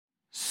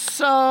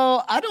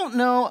So I don't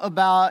know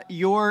about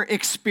your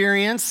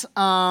experience,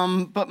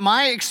 but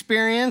my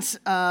experience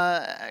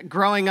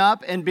growing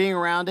up and being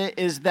around it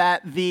is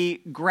that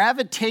the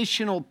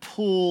gravitational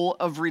pull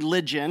of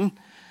religion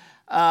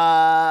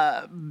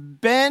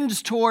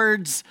bends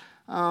towards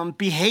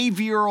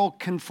behavioral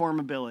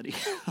conformability,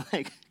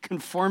 like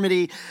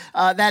conformity.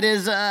 That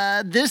is,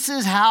 this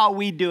is how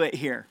we do it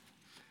here.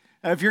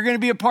 If you're going to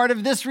be a part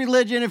of this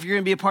religion, if you're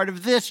going to be a part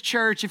of this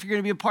church, if you're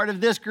going to be a part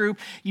of this group,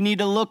 you need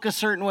to look a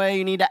certain way,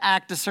 you need to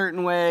act a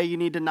certain way, you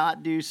need to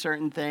not do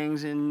certain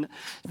things. And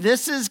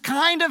this is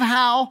kind of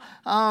how,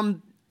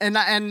 and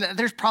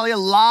there's probably a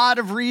lot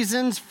of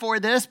reasons for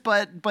this,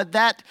 but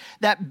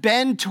that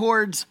bend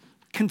towards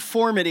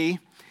conformity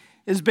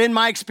has been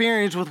my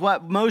experience with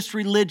what most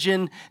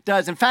religion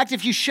does. In fact,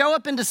 if you show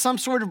up into some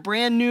sort of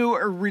brand new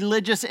or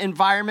religious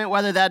environment,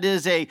 whether that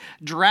is a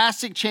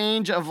drastic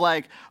change of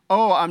like,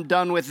 oh, I'm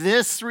done with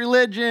this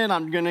religion,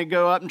 I'm going to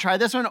go up and try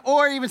this one,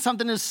 or even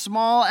something as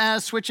small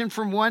as switching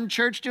from one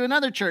church to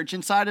another church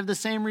inside of the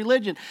same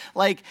religion.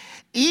 Like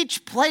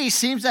each place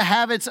seems to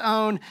have its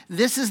own,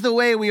 this is the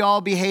way we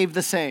all behave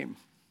the same.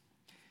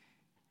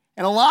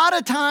 And a lot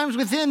of times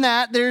within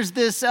that, there's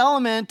this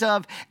element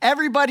of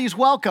everybody's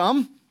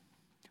welcome,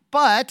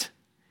 but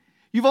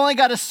you've only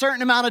got a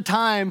certain amount of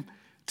time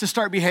to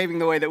start behaving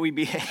the way that we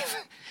behave.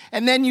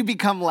 And then you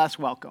become less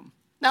welcome.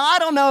 Now, I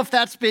don't know if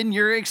that's been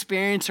your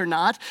experience or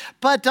not,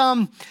 but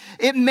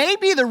it may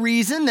be the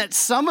reason that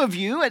some of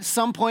you at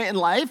some point in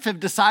life have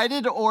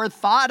decided or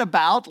thought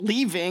about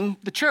leaving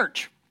the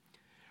church.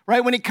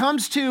 Right? When it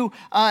comes to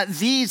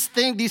these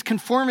things, these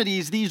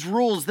conformities, these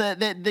rules,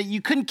 that you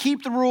couldn't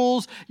keep the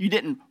rules, you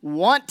didn't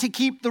want to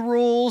keep the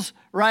rules,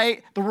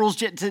 right? The rules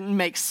just didn't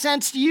make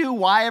sense to you,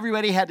 why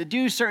everybody had to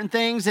do certain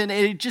things, and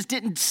it just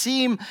didn't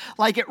seem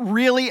like it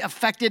really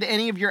affected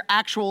any of your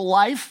actual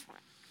life.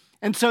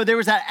 And so there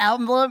was that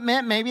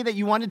element maybe that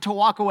you wanted to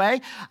walk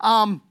away.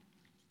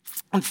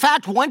 In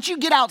fact, once you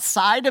get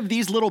outside of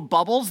these little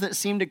bubbles that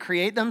seem to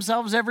create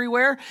themselves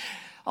everywhere,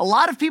 a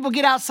lot of people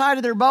get outside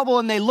of their bubble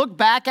and they look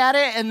back at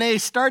it and they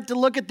start to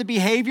look at the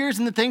behaviors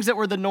and the things that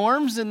were the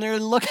norms, and they're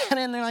looking at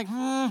it and they're like,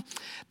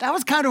 that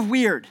was kind of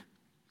weird.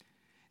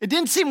 It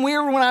didn't seem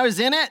weird when I was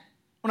in it.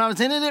 When I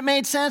was in it, it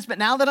made sense, but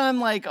now that I'm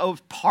like a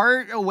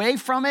part away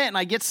from it and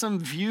I get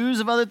some views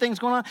of other ththings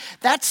going on,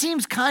 that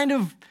seems kind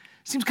of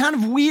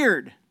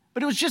weird.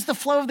 But it was just the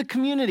flow of the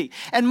community.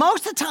 And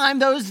most of the time,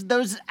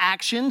 those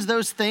actions,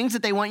 those things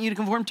that they want you to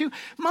conform to,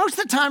 most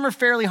of the time are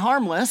fairly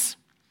harmless.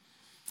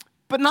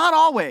 But not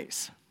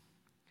always.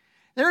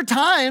 There are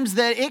times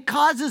that it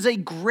causes a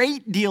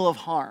great deal of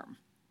harm.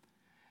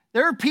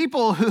 There are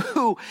people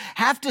who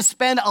have to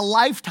spend a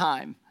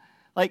lifetime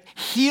like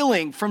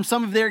healing from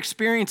some of their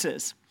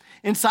experiences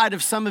inside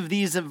of some of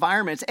these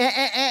environments.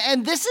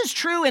 And this is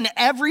true in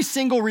every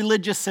single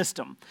religious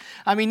system.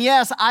 I mean,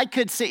 yes, I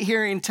could sit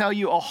here and tell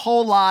you a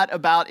whole lot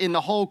about in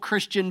the whole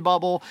Christian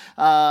bubble,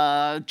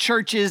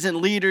 churches and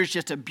leaders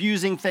just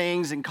abusing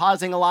things and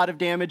causing a lot of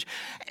damage.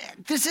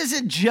 This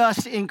isn't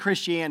just in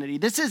Christianity.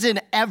 This is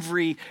in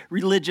every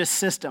religious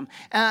system.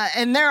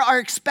 And there are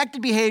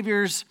expected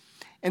behaviors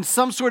and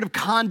some sort of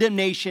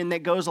condemnation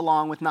that goes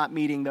along with not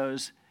meeting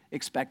those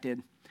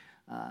expected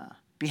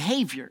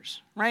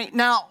behaviors, right?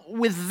 Now,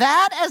 with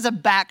that as a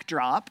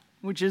backdrop,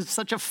 which is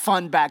such a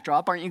fun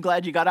backdrop, aren't you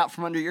glad you got out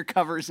from under your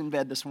covers in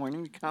bed this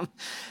morning to come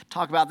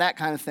talk about that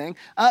kind of thing?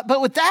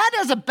 But with that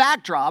as a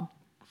backdrop,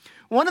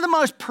 one of the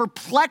most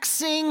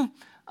perplexing,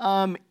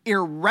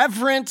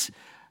 irreverent,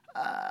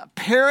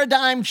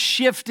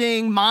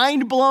 paradigm-shifting,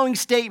 mind-blowing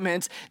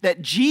statements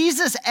that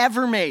Jesus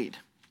ever made.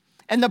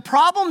 And the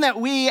problem that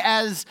we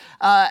as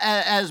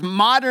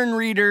modern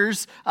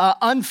readers,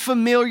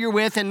 unfamiliar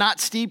with and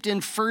not steeped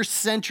in first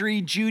century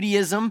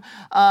Judaism,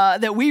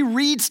 that we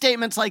read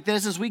statements like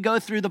this as we go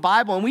through the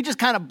Bible and we just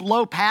kind of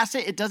blow past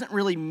it. It doesn't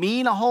really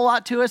mean a whole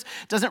lot to us.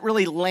 It doesn't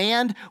really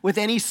land with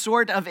any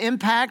sort of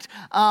impact.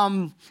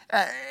 But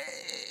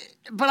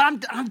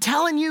I'm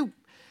telling you,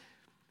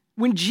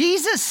 when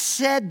Jesus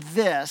said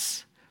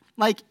this,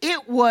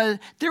 there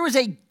was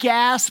a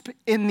gasp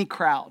in the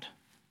crowd.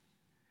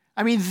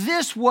 I mean,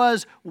 this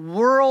was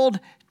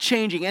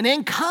world-changing. And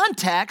in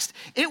context,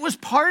 it was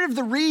part of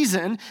the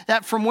reason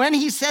that from when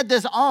he said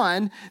this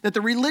on, that the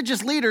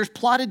religious leaders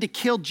plotted to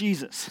kill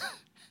Jesus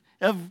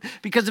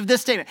because of this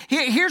statement.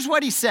 Here's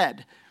what he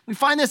said. We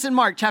find this in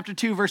Mark chapter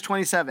 2, verse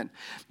 27.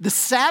 The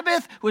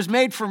Sabbath was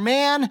made for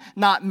man,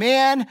 not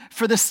man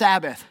for the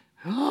Sabbath.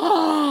 You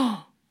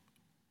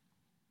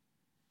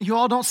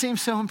all don't seem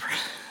so impressed.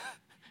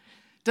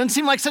 Doesn't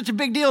seem like such a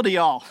big deal to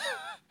y'all,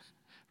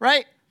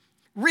 right?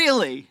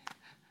 Really?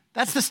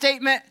 That's the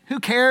statement.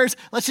 Who cares?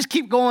 Let's just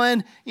keep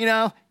going.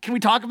 Can we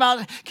talk about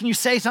it? Can you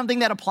say something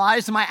that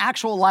applies to my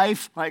actual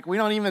life? Like, we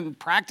don't even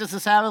practice the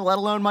Sabbath, let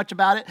alone much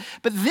about it.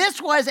 But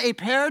this was a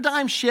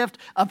paradigm shift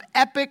of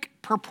epic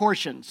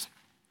proportions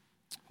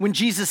when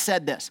Jesus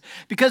said this,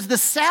 because the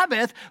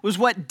Sabbath was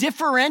what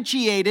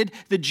differentiated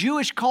the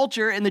Jewish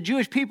culture and the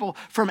Jewish people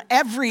from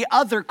every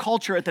other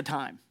culture at the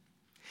time.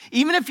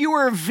 Even if you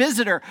were a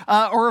visitor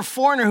or a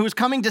foreigner who was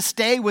coming to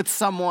stay with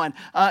someone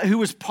who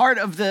was part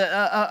of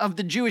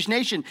the Jewish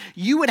nation,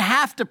 you would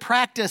have to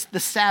practice the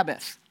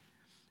Sabbath,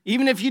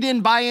 even if you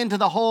didn't buy into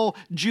the whole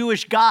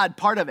Jewish God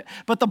part of it.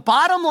 But the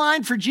bottom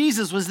line for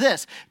Jesus was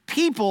this: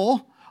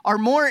 people are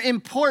more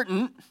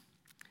important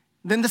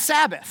than the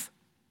Sabbath,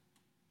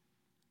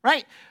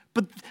 right?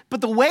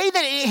 But the way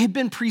that it had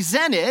been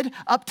presented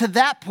up to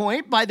that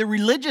point by the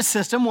religious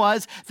system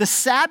was the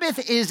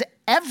Sabbath is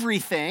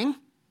everything.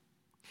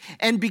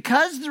 And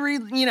because that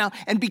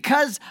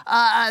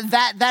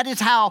is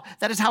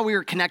how we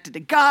are connected to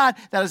God,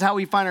 that is how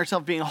we find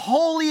ourselves being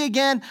holy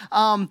again.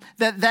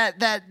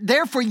 That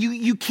therefore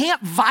you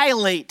can't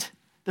violate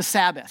the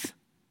Sabbath.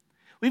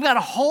 We've got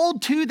to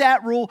hold to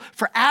that rule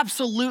for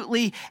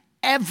absolutely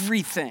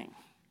everything.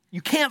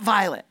 You can't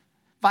violate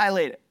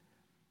it.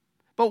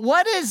 But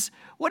what is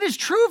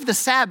true of the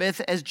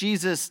Sabbath, as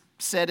Jesus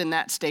said in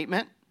that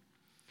statement,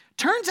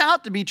 turns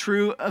out to be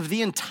true of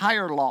the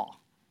entire law.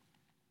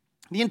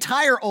 The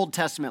entire Old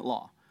Testament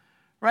law,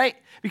 right?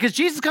 Because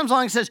Jesus comes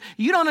along and says,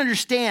 you don't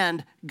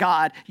understand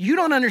God. You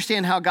don't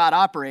understand how God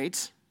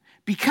operates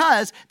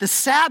because the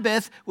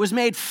Sabbath was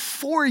made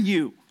for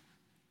you.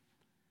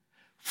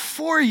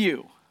 For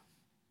you.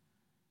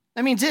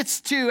 That means it's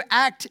to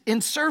act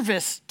in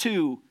service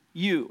to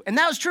you. And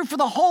that was true for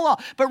the whole law.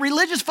 But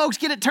religious folks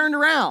get it turned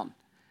around.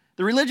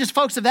 The religious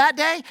folks of that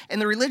day and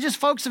the religious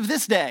folks of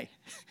this day,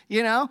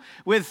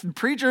 with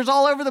preachers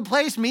all over the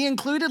place, me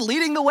included,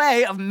 leading the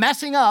way of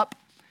messing up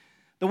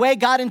the way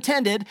God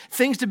intended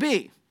things to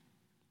be.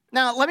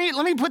 Now, let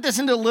me put this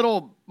into a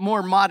little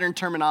more modern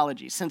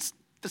terminology, since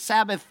the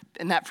Sabbath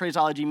in that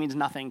phraseology means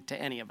nothing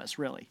to any of us,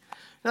 really.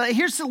 Now,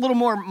 here's a little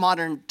more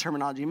modern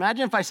terminology.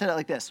 Imagine if I said it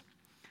like this.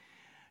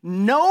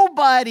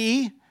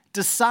 Nobody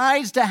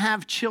decides to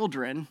have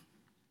children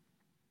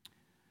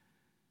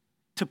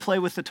to play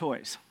with the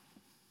toys.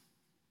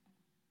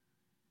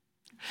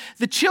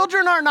 The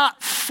children are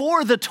not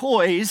for the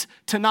toys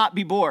to not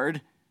be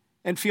bored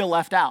and feel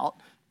left out,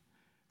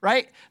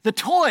 right? The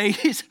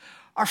toys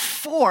are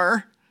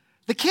for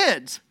the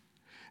kids.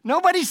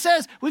 Nobody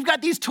says, we've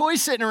got these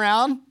toys sitting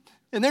around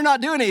and they're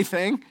not doing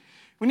anything.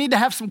 We need to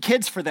have some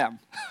kids for them.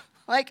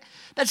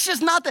 That's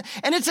just not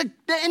and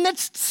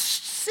that's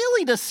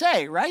silly to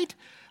say, right?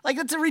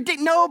 That's a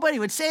ridiculous, nobody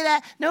would say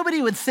that.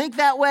 Nobody would think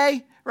that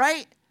way,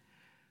 right?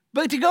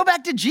 But to go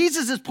back to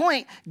Jesus'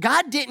 point,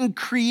 God didn't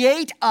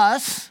create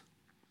us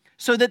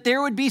so that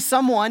there would be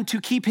someone to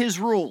keep his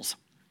rules.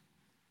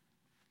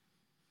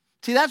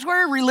 See, that's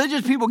where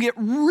religious people get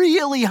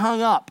really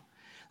hung up.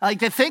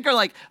 They think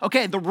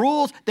okay, the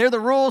rules, they're the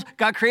rules.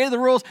 God created the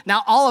rules.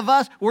 Now all of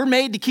us, we're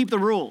made to keep the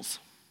rules.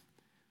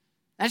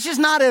 That's just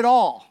not at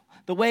all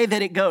the way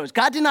that it goes.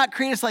 God did not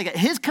create us like that.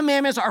 His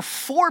commandments are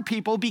for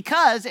people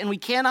because, and we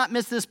cannot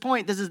miss this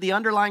point, this is the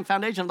underlying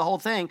foundation of the whole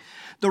thing,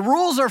 the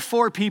rules are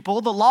for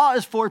people, the law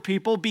is for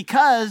people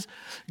because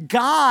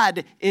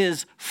God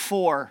is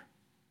for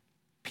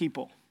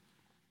people.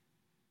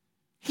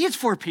 He is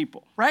for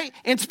people, right?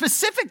 And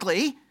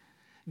specifically,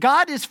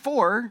 God is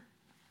for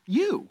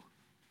you.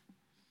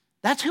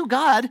 That's who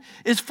God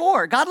is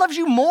for. God loves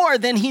you more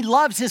than he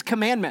loves his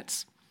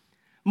commandments,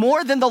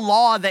 more than the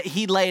law that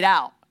he laid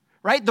out.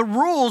 Right? The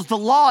rules, the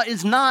law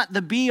is not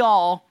the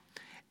be-all,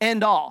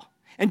 end-all.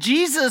 And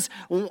Jesus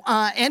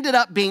ended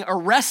up being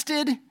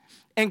arrested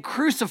and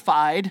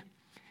crucified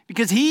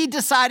because he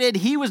decided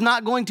he was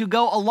not going to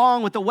go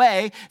along with the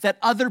way that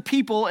other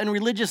people and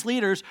religious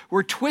leaders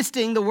were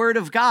twisting the word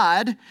of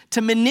God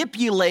to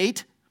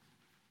manipulate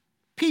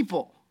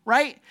people,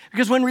 right?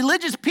 Because when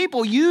religious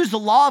people use the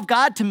law of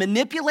God to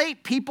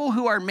manipulate people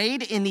who are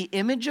made in the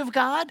image of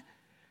God,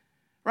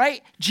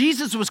 right?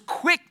 Jesus was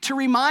quick to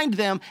remind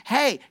them,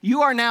 hey,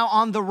 you are now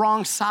on the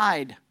wrong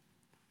side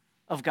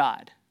of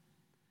God.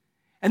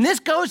 And this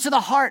goes to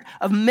the heart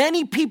of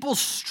many people's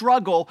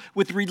struggle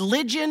with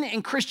religion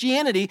and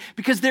Christianity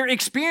because their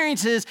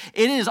experience is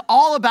it is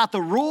all about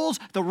the rules.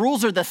 The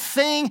rules are the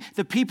thing.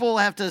 The people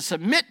have to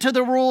submit to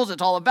the rules.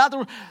 It's all about the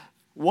rules.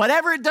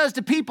 Whatever it does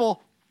to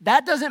people,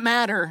 that doesn't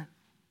matter.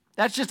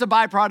 That's just a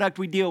byproduct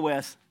we deal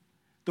with.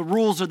 The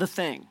rules are the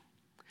thing.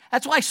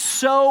 That's why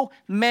so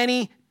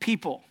many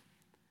people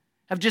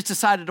have just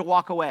decided to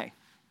walk away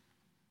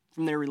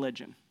from their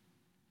religion.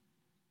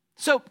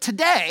 So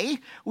today,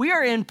 we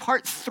are in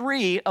part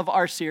 3 of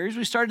our series.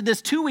 We started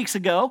this 2 weeks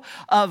ago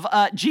of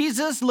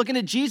Jesus, looking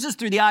at Jesus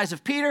through the eyes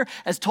of Peter,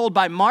 as told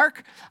by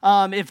Mark.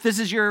 If this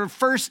is your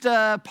first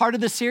part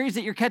of the series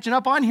that you're catching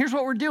up on, here's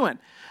what we're doing.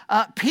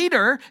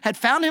 Peter had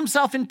found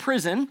himself in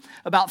prison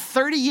about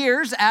 30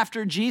 years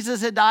after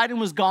Jesus had died and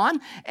was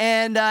gone,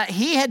 and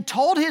he had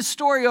told his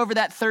story over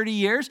that 30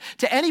 years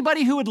to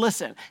anybody who would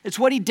listen. It's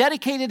what he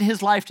dedicated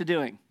his life to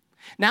doing.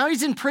 Now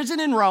he's in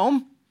prison in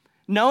Rome,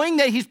 knowing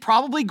that he's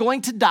probably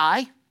going to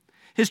die.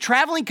 His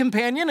traveling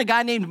companion, a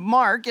guy named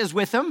Mark, is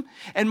with him,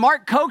 and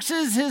Mark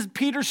coaxes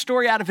Peter's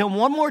story out of him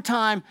one more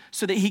time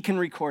so that he can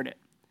record it.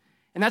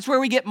 And that's where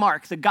we get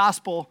Mark, the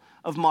Gospel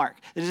of Mark.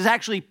 This is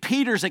actually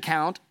Peter's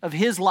account of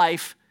his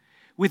life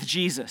with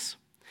Jesus.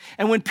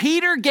 And when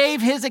Peter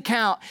gave his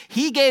account,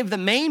 he gave the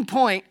main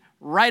point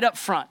right up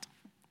front.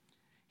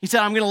 He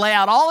said, I'm going to lay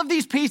out all of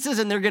these pieces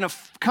and they're going to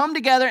come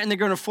together and they're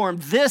going to form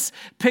this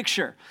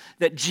picture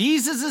that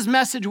Jesus'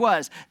 message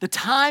was, the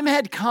time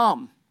had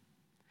come.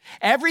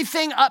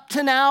 Everything up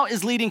to now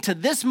is leading to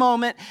this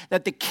moment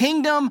that the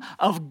kingdom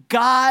of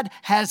God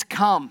has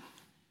come.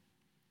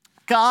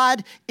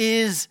 God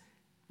is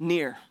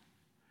near.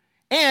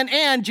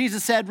 And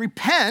Jesus said,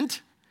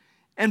 repent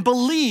and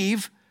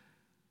believe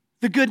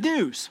the good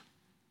news.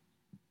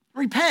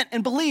 Repent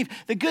and believe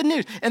the good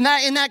news. And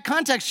that in that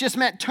context just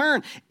meant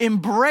turn,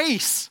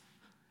 embrace,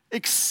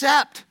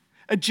 accept,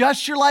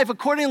 adjust your life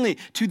accordingly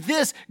to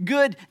this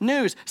good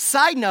news.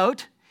 Side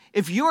note,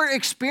 if your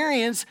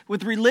experience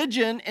with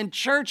religion and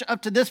church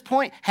up to this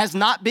point has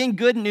not been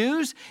good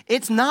news,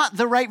 it's not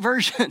the right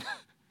version.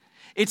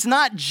 It's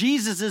not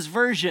Jesus's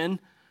version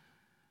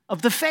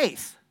of the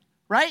faith,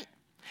 right?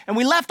 And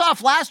we left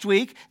off last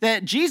week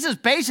that Jesus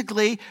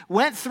basically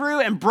went through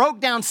and broke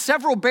down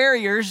several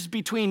barriers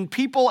between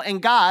people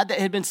and God that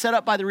had been set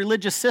up by the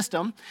religious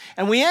system.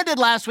 And we ended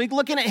last week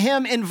looking at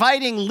him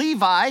inviting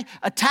Levi,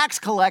 a tax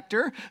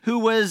collector who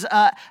was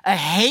a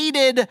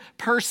hated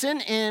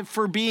person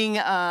for being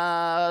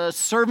a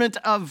servant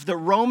of the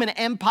Roman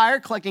Empire,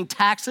 collecting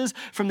taxes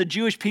from the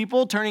Jewish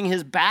people, turning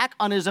his back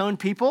on his own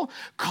people,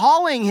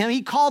 calling him.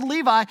 He called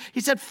Levi.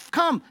 He said,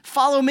 come,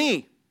 follow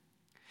me.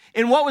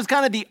 In what was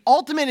kind of the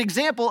ultimate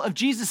example of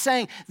Jesus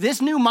saying,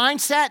 this new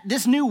mindset,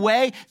 this new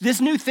way,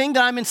 this new thing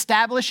that I'm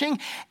establishing,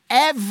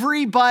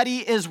 everybody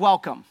is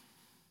welcome.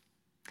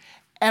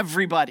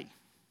 Everybody.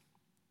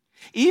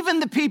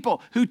 Even the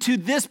people who to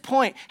this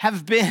point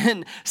have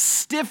been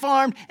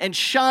stiff-armed and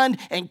shunned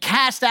and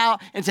cast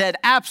out and said,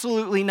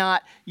 absolutely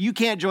not, you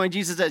can't join.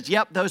 Jesus says,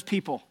 yep, those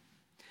people.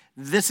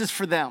 This is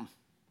for them,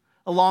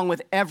 along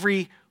with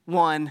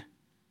everyone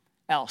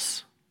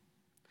else.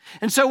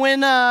 And so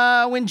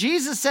when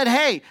Jesus said,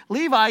 hey,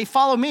 Levi,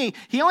 follow me,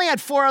 he only had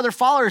 4 other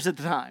followers at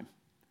the time,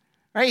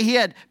 right? He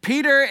had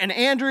Peter and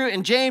Andrew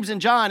and James and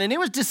John, and it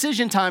was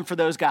decision time for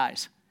those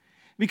guys.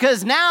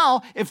 Because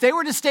now, if they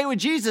were to stay with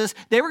Jesus,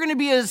 they were going to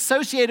be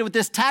associated with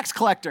this tax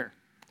collector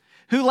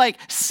who, like,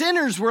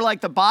 sinners were like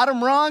the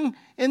bottom rung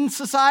in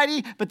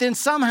society, but then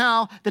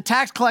somehow the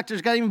tax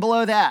collectors got even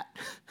below that.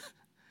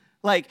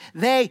 Like,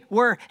 they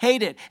were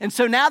hated. And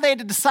so now they had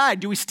to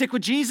decide, do we stick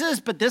with Jesus,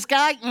 but this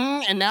guy,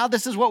 and now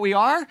this is what we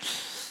are?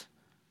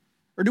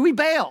 Or do we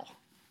bail?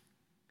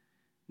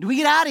 Do we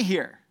get out of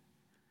here?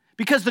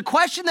 Because the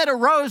question that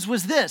arose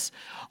was this: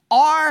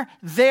 are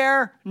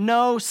there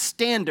no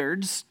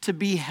standards to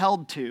be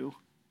held to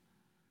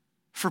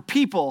for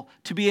people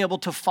to be able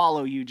to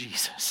follow you,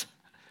 Jesus?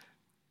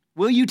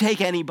 Will you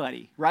take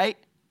anybody, right?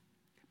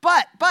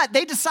 But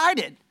they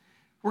decided,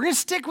 we're going to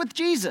stick with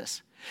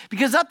Jesus.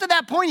 Because up to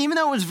that point, even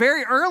though it was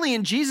very early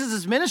in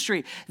Jesus'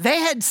 ministry, they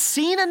had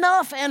seen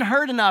enough and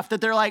heard enough that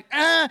they're like,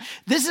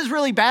 this is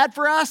really bad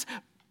for us,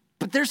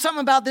 but there's something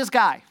about this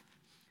guy.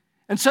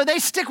 And so they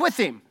stick with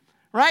him,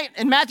 right?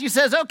 And Matthew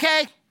says,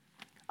 okay,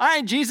 all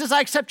right, Jesus, I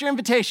accept your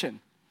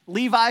invitation.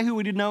 Levi, who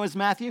we do know as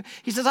Matthew,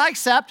 he says, I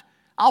accept,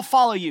 I'll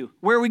follow you.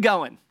 Where are we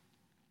going?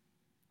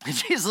 And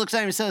Jesus looks at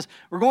him and says,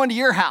 we're going to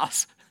your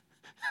house.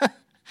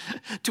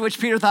 To which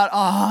Peter thought,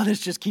 oh, this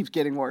just keeps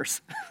getting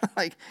worse.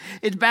 Like,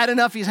 it's bad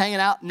enough he's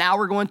hanging out. Now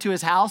we're going to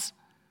his house.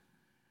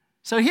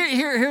 So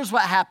here's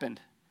what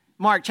happened.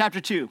 Mark chapter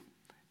 2,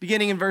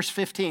 beginning in verse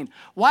 15.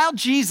 While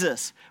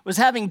Jesus was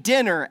having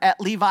dinner at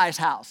Levi's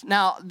house.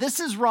 Now, this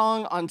is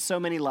wrong on so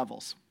many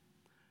levels,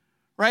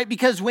 right?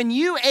 Because when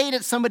you ate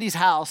at somebody's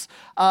house,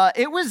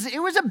 it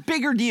was a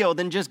bigger deal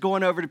than just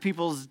going over to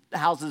people's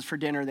houses for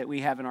dinner that we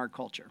have in our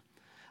culture.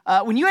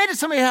 When you ate at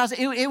somebody's house,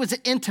 it was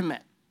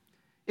intimate.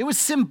 It was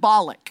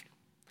symbolic.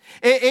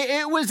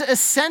 It was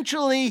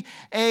essentially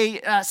a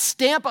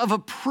stamp of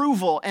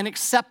approval and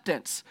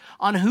acceptance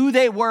on who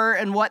they were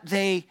and what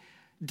they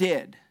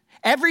did.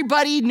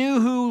 Everybody knew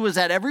who was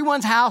at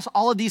everyone's house.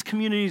 All of these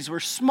communities were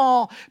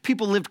small.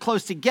 People lived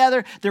close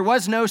together. There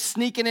was no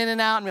sneaking in and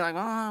out and being like,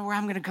 oh,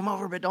 I'm going to come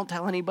over, but don't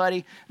tell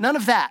anybody. None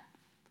of that.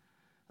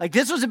 Like,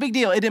 this was a big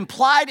deal. It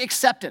implied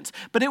acceptance.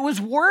 But it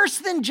was worse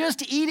than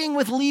just eating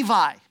with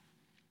Levi.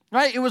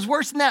 Right? It was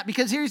worse than that,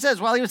 because here he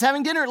says, while he was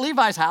having dinner at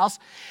Levi's house,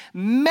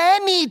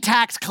 many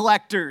tax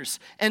collectors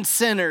and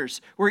sinners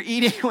were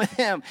eating with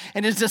him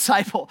and his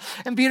disciple.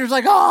 And Peter's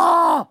like,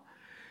 oh,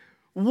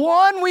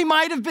 one, we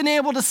might have been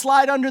able to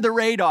slide under the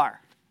radar,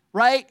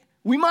 right?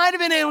 We might have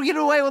been able to get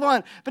away with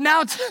one, but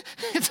now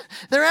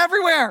they're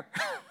everywhere.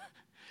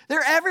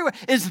 They're everywhere.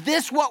 Is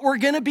this what we're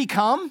going to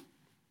become?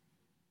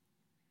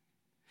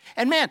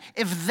 And man,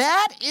 if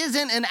that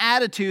isn't an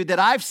attitude that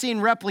I've seen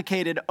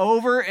replicated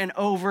over and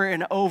over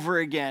and over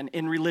again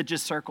in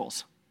religious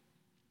circles.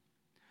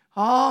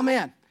 Oh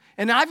man.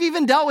 And I've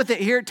even dealt with it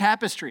here at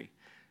Tapestry.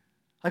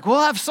 Like,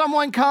 we'll have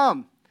someone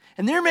come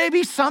And there may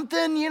be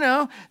something,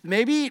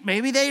 maybe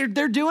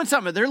they're doing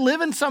something. They're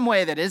living some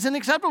way that isn't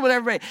acceptable to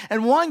everybody.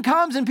 And one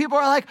comes and people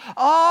are like,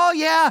 oh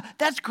yeah,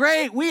 that's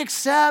great. We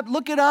accept,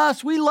 look at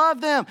us, we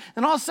love them.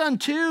 And all of a sudden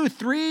 2,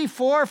 3,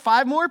 4,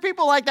 5 more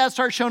people like that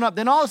start showing up.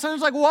 Then all of a sudden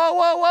it's like,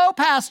 whoa,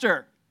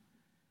 pastor.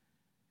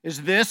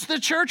 Is this the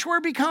church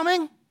we're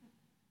becoming?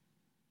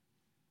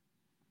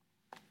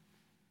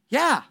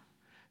 Yeah,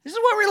 this is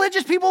what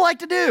religious people like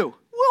to do.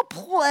 We'll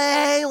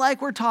play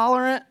like we're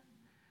tolerant.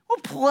 We'll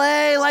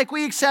play like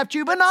we accept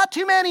you, but not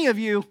too many of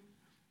you.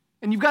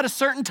 And you've got a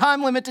certain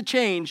time limit to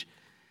change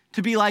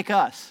to be like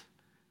us.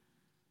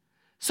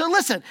 So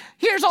listen,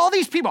 here's all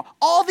these people,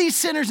 all these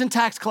sinners and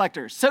tax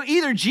collectors. So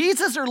either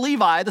Jesus or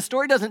Levi, the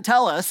story doesn't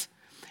tell us,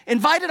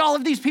 invited all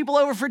of these people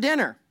over for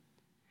dinner.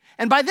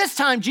 And by this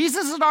time,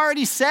 Jesus had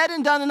already said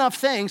and done enough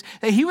things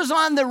that he was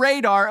on the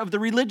radar of the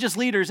religious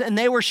leaders and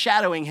they were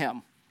shadowing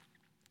him.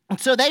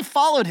 And so they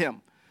followed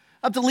him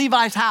up to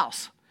Levi's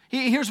house.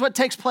 Here's what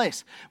takes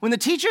place. When the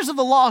teachers of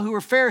the law, who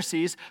were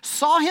Pharisees,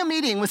 saw him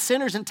eating with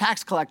sinners and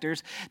tax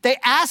collectors, they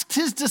asked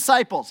his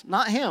disciples,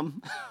 not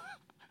him,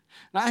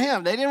 not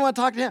him. They didn't want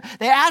to talk to him.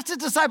 They asked his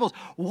disciples,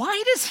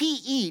 why does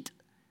he eat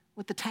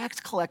with the tax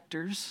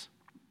collectors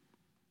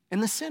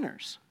and the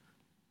sinners?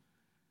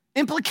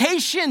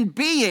 Implication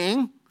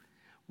being,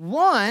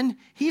 1,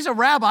 he's a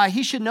rabbi,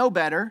 he should know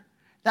better.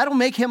 That'll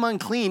make him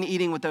unclean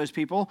eating with those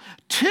people.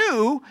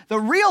 2, the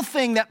real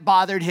thing that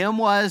bothered him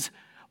was,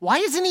 why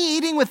isn't he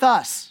eating with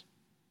us?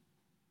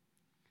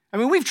 I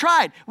mean, we've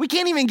tried. We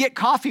can't even get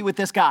coffee with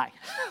this guy,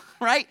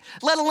 right?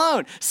 Let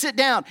alone sit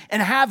down and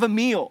have a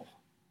meal.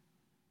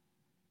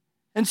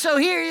 And so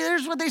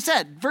here's what they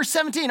said. Verse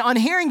 17, on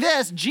hearing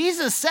this,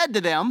 Jesus said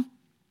to them,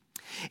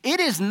 it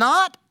is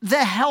not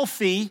the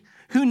healthy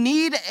who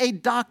need a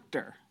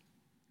doctor,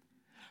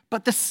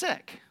 but the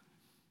sick.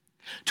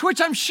 To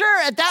which I'm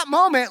sure at that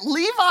moment,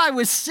 Levi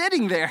was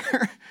sitting there,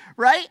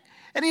 right?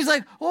 And he's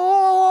like,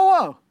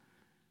 whoa.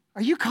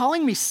 Are you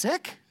calling me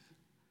sick?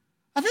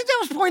 I think that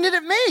was pointed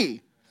at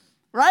me,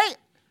 right?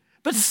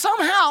 But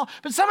somehow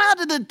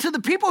to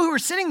the people who were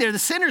sitting there, the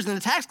sinners and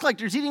the tax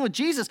collectors eating with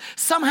Jesus,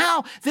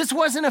 somehow this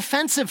wasn't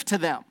offensive to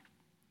them,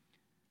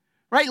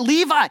 right?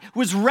 Levi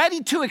was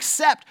ready to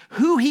accept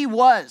who he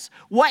was,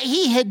 what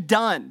he had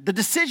done, the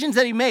decisions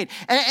that he made.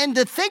 And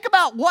to think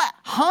about what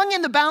hung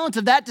in the balance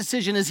of that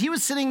decision as he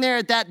was sitting there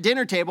at that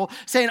dinner table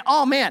saying,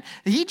 oh man,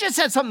 he just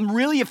said something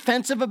really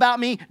offensive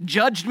about me,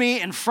 judged me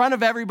in front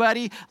of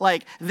everybody.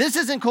 Like, this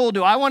isn't cool.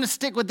 Do I want to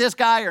stick with this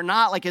guy or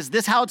not? Like, is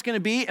this how it's going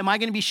to be? Am I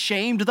going to be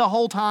shamed the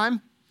whole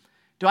time?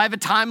 Do I have a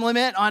time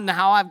limit on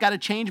how I've got to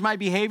change my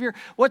behavior?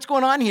 What's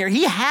going on here?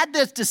 He had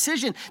this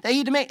decision that he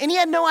had to make, and he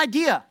had no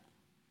idea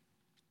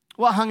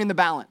what hung in the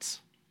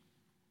balance.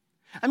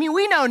 I mean,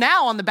 we know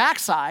now on the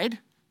backside,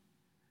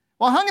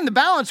 what hung in the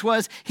balance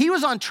was he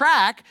was on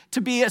track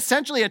to be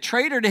essentially a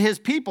traitor to his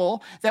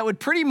people that would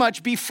pretty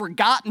much be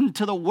forgotten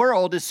to the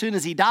world as soon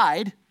as he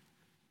died.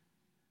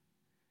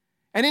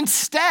 And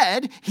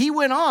instead, he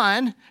went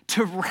on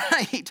to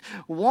write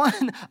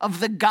one of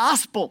the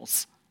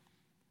Gospels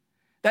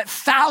that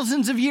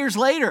thousands of years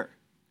later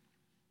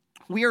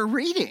we are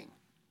reading.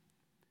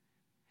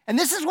 And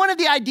this is one of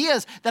the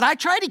ideas that I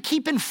try to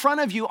keep in front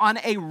of you on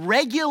a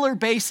regular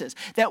basis,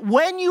 that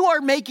when you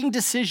are making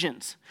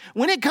decisions,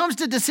 when it comes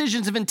to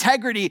decisions of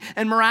integrity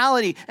and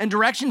morality and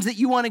directions that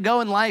you want to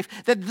go in life,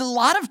 that a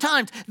lot of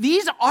times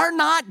these are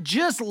not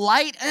just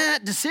light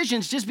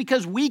decisions just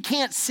because we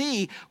can't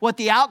see what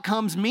the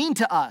outcomes mean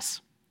to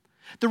us.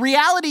 The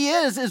reality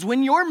is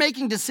when you're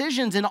making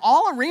decisions in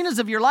all arenas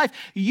of your life,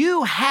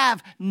 you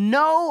have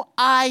no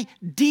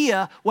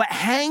idea what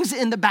hangs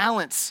in the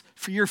balance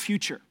for your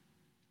future.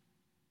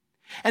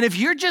 And if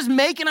you're just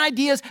making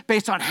ideas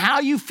based on how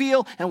you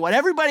feel and what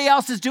everybody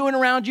else is doing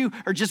around you,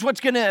 or just what's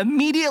going to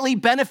immediately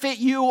benefit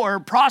you or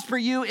prosper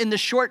you in the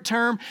short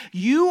term,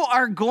 you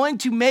are going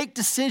to make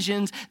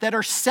decisions that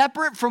are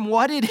separate from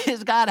what it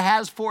is God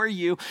has for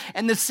you.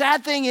 And the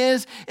sad thing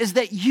is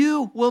that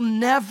you will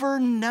never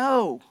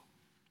know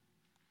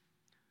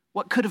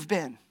what could have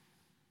been,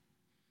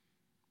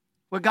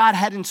 what God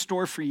had in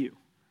store for you,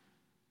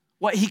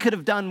 what he could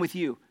have done with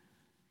you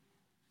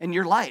in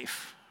your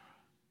life.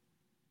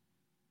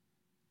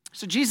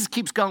 So Jesus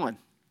keeps going.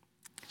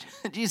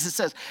 Jesus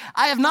says,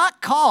 I have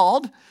not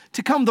called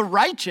to come the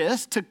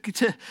righteous,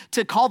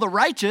 to call the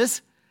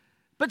righteous,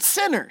 but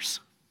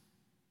sinners.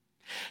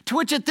 To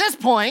which at this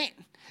point,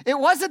 it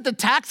wasn't the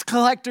tax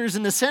collectors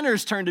and the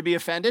sinners' turn to be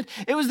offended.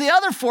 It was the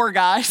other 4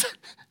 guys,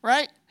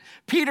 right?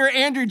 Peter,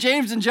 Andrew,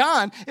 James, and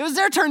John. It was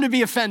their turn to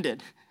be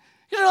offended.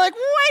 They're like,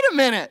 wait a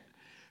minute.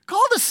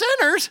 Call the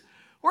sinners?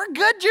 We're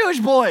good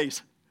Jewish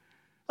boys.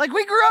 Like,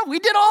 we grew up, we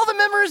did all the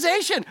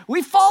memorization.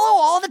 We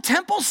follow all the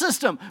temple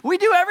system. We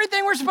do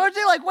everything we're supposed to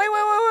do. Like,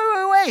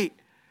 wait.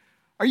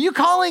 Are you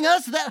calling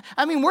us that?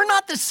 I mean, we're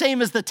not the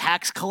same as the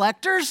tax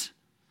collectors.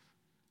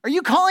 Are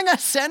you calling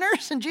us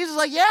sinners? And Jesus is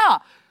like, yeah.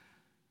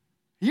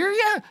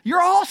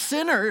 You're all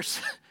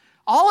sinners.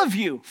 All of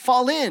you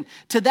fall in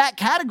to that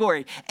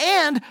category.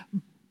 And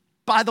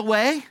by the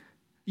way,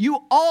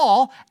 You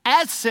all,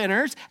 as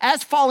sinners,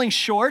 as falling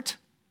short,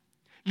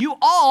 you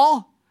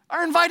all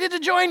are invited to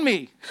join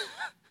me.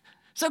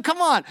 So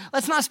come on,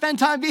 let's not spend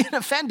time being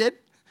offended.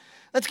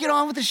 Let's get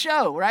on with the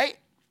show, right?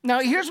 Now,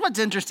 here's what's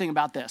interesting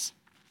about this,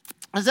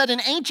 is that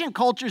in ancient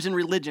cultures and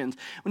religions,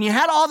 when you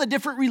had all the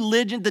different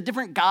religions, the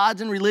different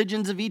gods and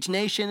religions of each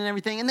nation and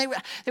everything, and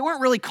they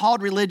weren't really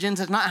called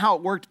religions. It's not how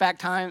it worked back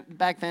then.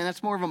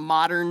 That's more of a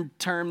modern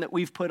term that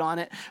we've put on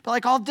it. But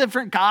like all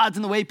different gods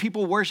and the way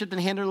people worshiped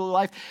and handled their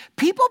life,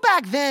 people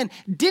back then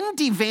didn't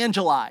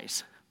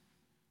evangelize.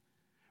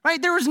 Right?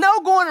 There was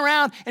no going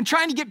around and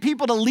trying to get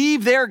people to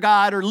leave their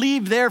God or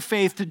leave their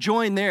faith to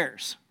join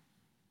theirs.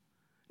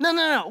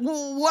 No.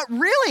 Well, what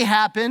really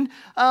happened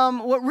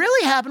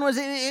was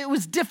it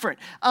was different.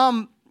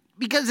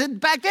 Because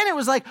back then it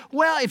was like,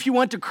 well, if you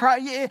want to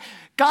cry,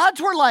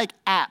 gods were like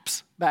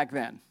apps back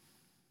then,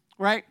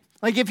 right?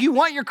 Like if you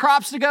want your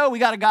crops to go, we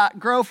got a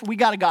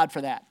God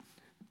for that,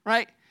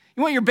 right?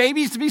 You want your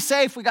babies to be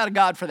safe, we got a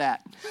God for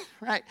that,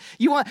 right?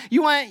 You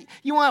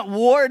want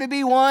war to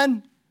be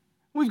won,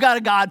 we've got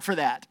a God for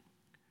that,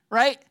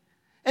 right?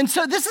 And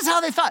so this is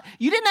how they thought.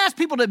 You didn't ask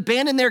people to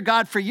abandon their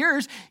God for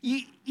yours.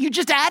 You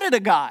just added a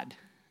God.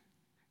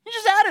 You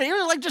just added it. It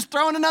was like just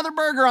throwing another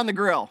burger on the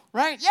grill,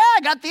 right? Yeah, I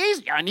got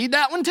these. Yeah, I need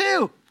that one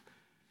too.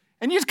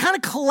 And you just kind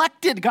of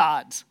collected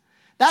gods.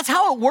 That's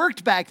how it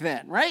worked back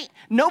then, right?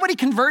 Nobody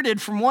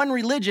converted from one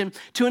religion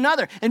to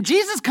another. And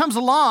Jesus comes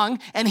along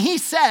and he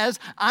says,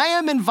 I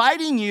am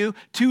inviting you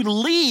to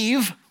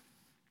leave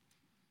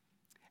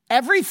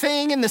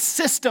everything in the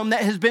system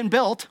that has been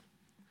built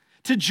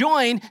to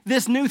join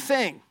this new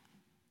thing.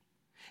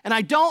 And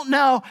I don't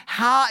know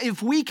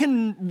if we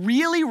can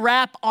really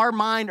wrap our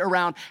mind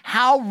around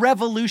how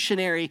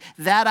revolutionary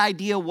that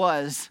idea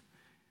was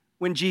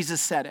when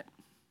Jesus said it.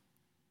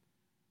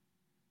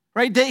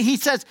 Right? He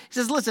says,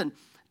 listen,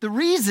 the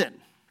reason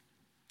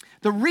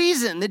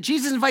that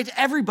Jesus invites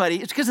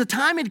everybody is because the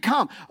time had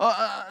come.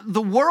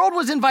 The world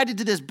was invited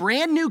to this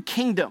brand new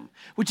kingdom,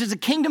 which is a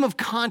kingdom of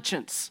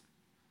conscience,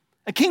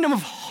 a kingdom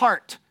of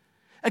heart,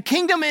 a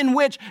kingdom in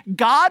which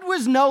God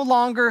was no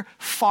longer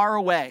far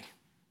away,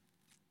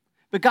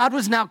 but God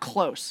was now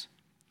close.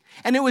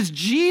 And it was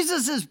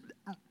Jesus'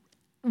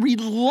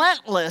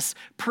 relentless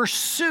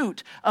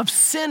pursuit of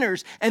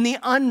sinners and the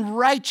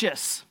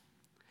unrighteous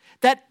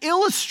that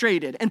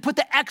illustrated and put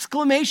the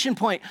exclamation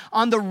point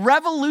on the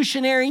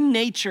revolutionary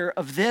nature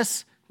of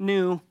this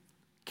new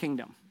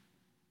kingdom.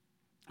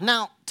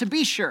 Now, to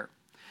be sure,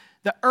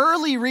 the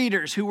early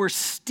readers who were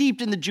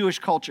steeped in the Jewish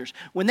cultures,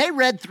 when they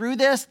read through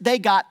this, they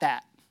got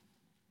that.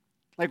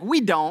 Like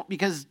we don't,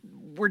 because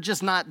we're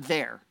just not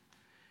there.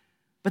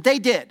 But they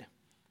did.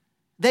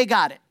 They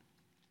got it.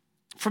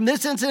 From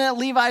this incident at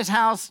Levi's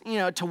house,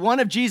 to one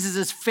of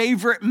Jesus'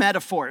 favorite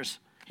metaphors.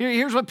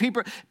 Here's what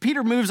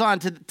Peter moves on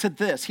to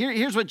this.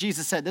 Here's what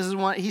Jesus said.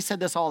 He said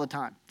this all the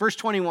time. Verse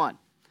 21.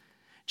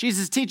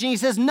 Jesus is teaching. He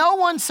says, no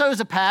one sews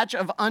a patch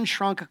of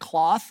unshrunk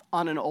cloth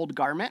on an old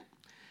garment.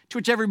 To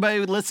which everybody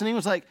listening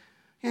was like,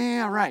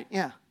 yeah, right,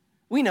 yeah.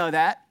 We know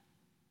that.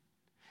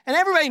 And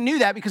everybody knew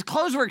that because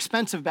clothes were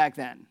expensive back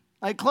then.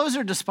 Like clothes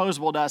are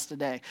disposable to us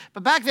today.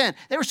 But back then,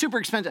 they were super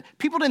expensive.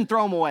 People didn't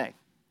throw them away.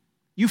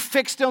 You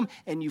fixed them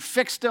and you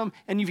fixed them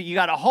and you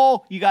got a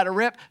hole, you got a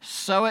rip,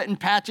 sew it and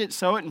patch it,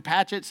 sew it and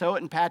patch it, sew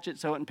it and patch it,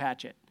 sew it and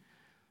patch it.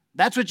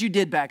 That's what you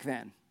did back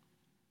then.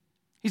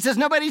 He says,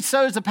 nobody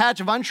sews a patch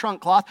of unshrunk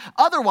cloth.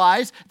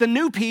 Otherwise, the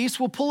new piece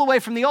will pull away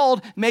from the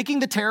old, making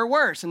the tear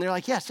worse. And they're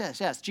like, yes,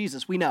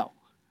 Jesus, we know.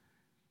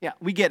 Yeah,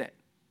 we get it.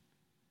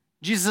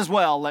 Jesus says,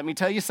 well, let me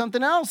tell you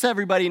something else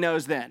everybody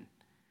knows then.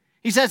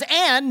 He says,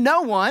 and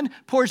no one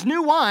pours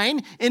new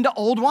wine into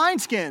old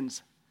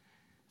wineskins.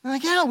 They're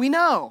like, yeah, we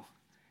know.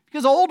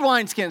 Because old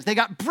wineskins, they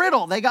got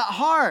brittle, they got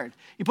hard.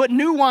 You put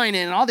new wine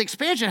in and all the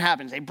expansion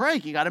happens. They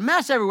break, you got a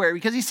mess everywhere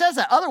because he says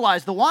that.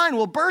 Otherwise, the wine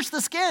will burst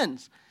the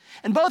skins.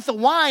 And both the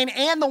wine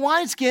and the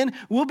wineskin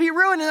will be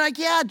ruined. And they're like,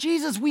 yeah,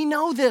 Jesus, we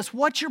know this.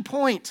 What's your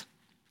point?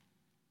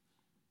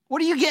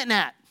 What are you getting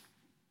at?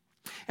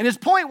 And his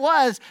point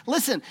was,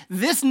 listen,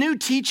 this new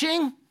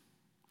teaching,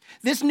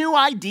 this new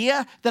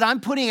idea that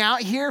I'm putting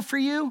out here for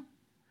you,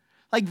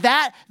 like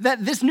that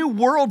this new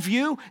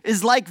worldview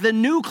is like the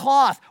new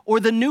cloth or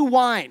the new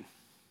wine.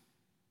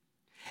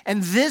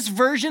 And this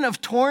version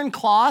of torn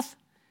cloth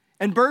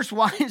and burst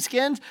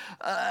wineskins,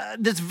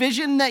 this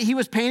vision that he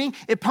was painting,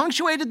 it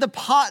punctuated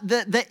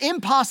the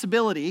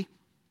impossibility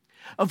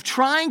of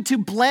trying to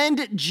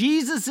blend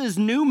Jesus'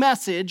 new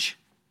message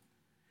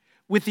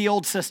with the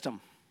old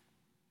system.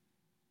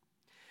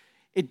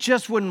 It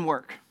just wouldn't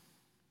work.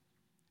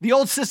 The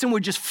old system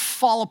would just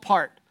fall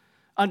apart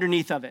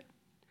underneath of it.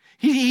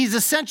 He's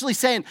essentially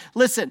saying,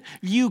 listen,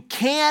 you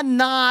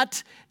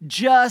cannot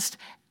just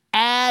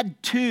add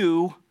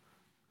to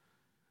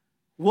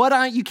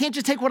you can't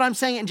just take what I'm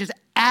saying and just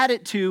add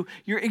it to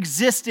your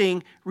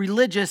existing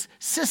religious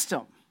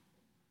system.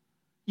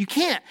 You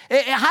can't.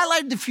 It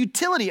highlighted the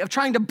futility of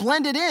trying to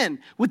blend it in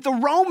with the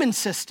Roman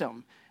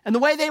system and the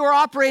way they were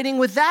operating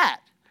with that.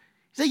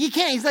 He's like, you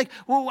can't. He's like,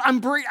 well,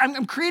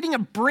 I'm creating a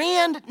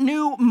brand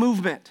new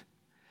movement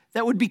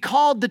that would be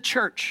called the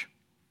church.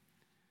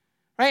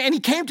 Right? And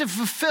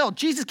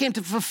Jesus came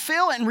to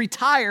fulfill and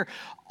retire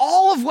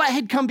all of what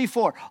had come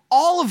before,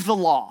 all of the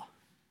law,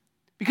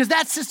 because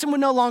that system would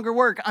no longer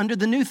work under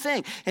the new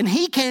thing. And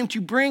he came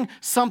to bring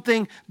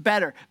something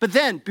better. But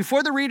then,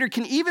 before the reader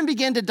can even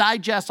begin to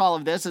digest all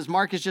of this, as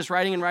Mark is just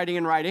writing,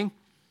 right?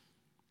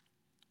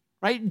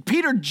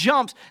 Peter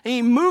jumps and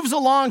he moves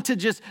along to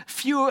just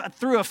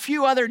through a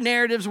few other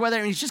narratives,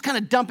 and he's just kind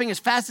of dumping as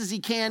fast as he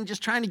can,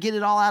 just trying to get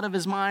it all out of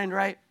his mind,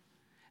 right?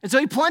 And so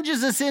he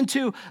plunges us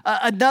into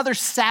another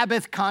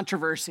Sabbath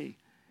controversy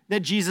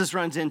that Jesus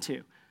runs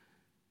into.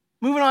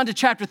 Moving on to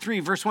chapter 3,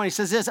 verse 1, he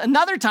says this: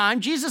 another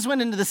time, Jesus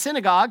went into the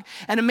synagogue,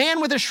 and a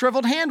man with a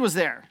shriveled hand was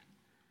there.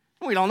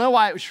 We don't know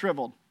why it was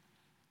shriveled.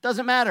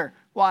 Doesn't matter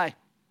why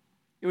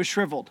it was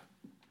shriveled.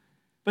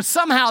 But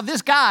somehow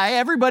this guy,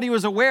 everybody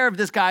was aware of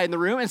this guy in the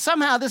room, and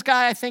somehow this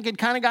guy, I think, had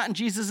kind of gotten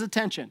Jesus'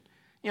 attention.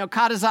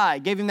 Caught his eye,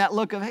 gave him that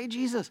look of, hey,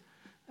 Jesus,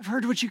 I've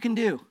heard what you can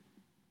do.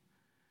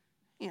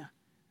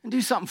 And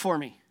do something for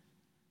me.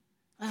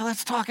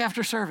 Let's talk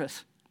after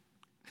service.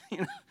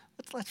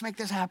 Let's make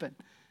this happen.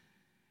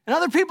 And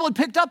other people had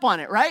picked up on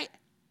it, right?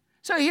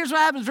 So here's what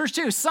happens, verse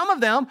 2. Some of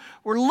them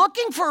were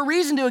looking for a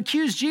reason to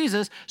accuse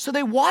Jesus, so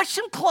they watched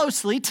him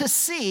closely to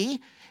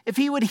see if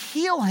he would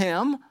heal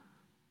him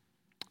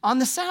on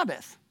the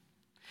Sabbath.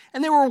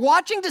 And they were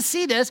watching to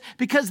see this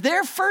because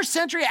their first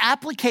century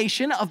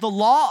application of the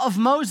law of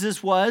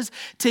Moses was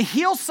to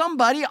heal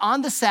somebody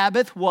on the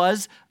Sabbath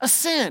was a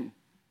sin.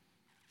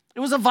 It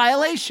was a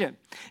violation.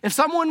 If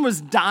someone was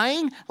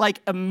dying,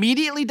 like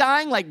immediately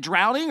dying, like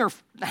drowning or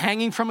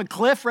hanging from a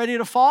cliff ready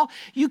to fall,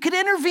 you could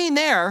intervene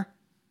there.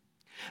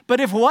 But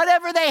if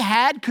whatever they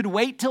had could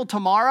wait till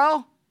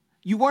tomorrow,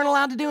 you weren't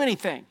allowed to do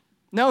anything.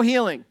 No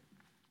healing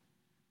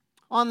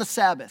on the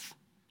Sabbath,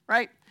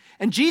 right?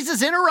 And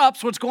Jesus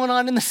interrupts what's going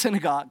on in the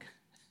synagogue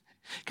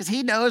because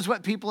he knows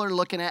what people are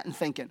looking at and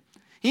thinking.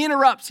 He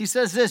interrupts. He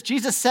says this: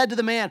 Jesus said to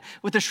the man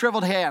with the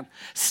shriveled hand,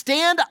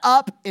 stand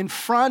up in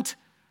front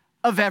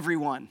of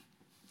everyone.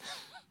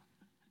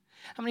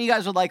 How many of you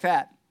guys would like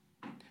that?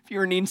 If you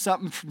were needing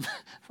something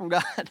from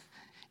God,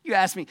 you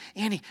asked me,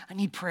 Andy, I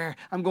need prayer.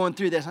 I'm going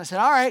through this. And I said,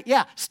 all right,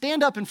 yeah,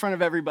 stand up in front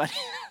of everybody.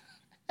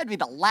 That'd be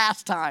the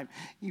last time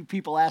you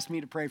people asked me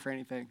to pray for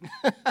anything.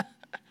 But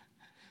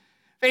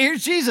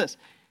here's Jesus.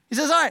 He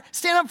says, all right,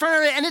 stand up in front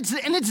of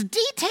everybody. And it's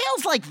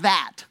details like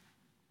that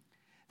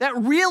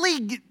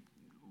really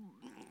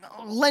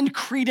lend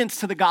credence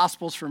to the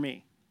Gospels for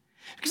me.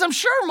 Because I'm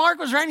sure Mark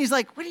was right, and he's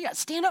like, what do you got?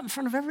 Stand up in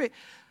front of everybody.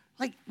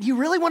 Like, you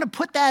really want to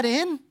put that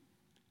in?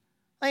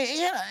 Like,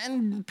 yeah.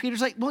 And Peter's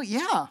like, well,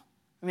 yeah. I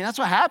mean, that's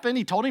what happened.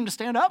 He told him to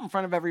stand up in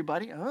front of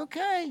everybody.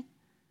 Okay.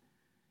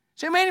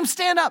 So he made him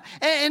stand up.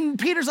 And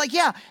Peter's like,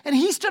 yeah. And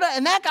he stood up,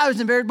 and that guy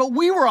was embarrassed, but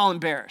we were all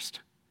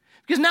embarrassed.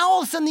 Because now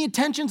all of a sudden the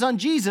attention's on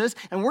Jesus,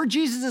 and we're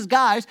Jesus'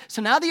 guys,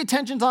 so now the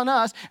attention's on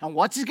us, and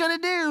what's he going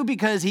to do?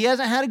 Because he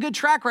hasn't had a good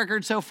track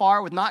record so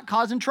far with not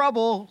causing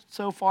trouble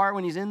so far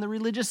when he's in the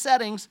religious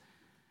settings.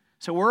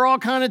 So we're all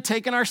kind of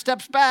taking our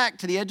steps back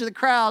to the edge of the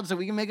crowd so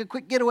we can make a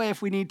quick getaway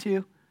if we need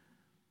to.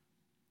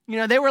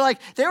 They were like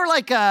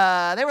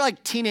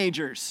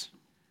teenagers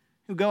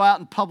who go out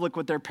in public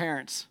with their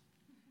parents.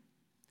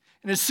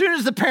 And as soon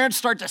as the parents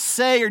start to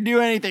say or do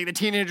anything, the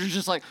teenager's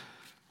just like,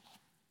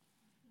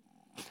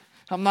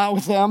 I'm not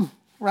with them,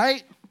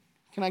 right?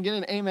 Can I get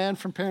an amen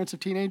from parents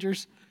of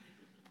teenagers?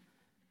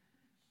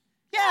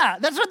 Yeah,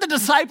 that's what the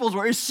disciples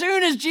were. As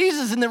soon as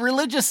Jesus in the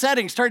religious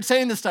setting started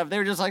saying this stuff, they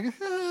were just like,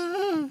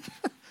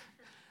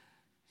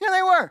 Here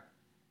they were.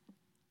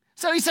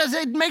 So he says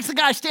it makes the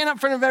guy stand up in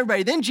front of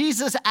everybody. Then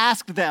Jesus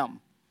asked them,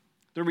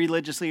 the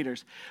religious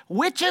leaders,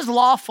 which is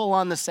lawful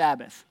on the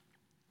Sabbath?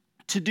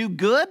 To do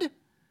good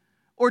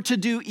or to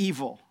do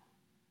evil?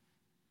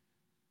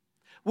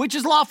 Which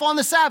is lawful on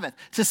the Sabbath?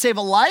 To save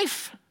a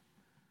life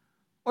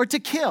or to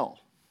kill?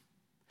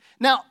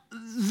 Now,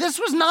 this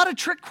was not a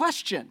trick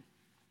question,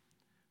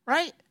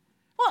 right?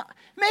 Well,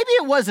 maybe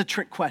it was a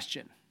trick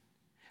question.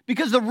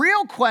 Because the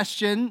real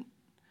question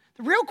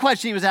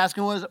he was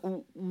asking was,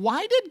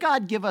 why did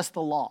God give us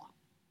the law?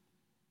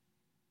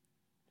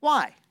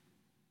 Why?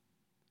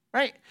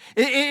 Right?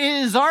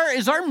 Is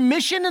our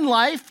mission in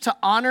life to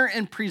honor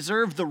and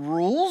preserve the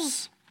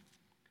rules?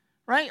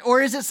 Right?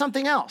 Or is it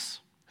something else?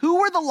 Who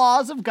were the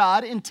laws of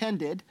God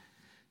intended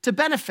to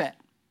benefit?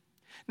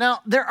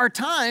 Now, there are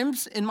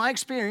times in my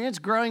experience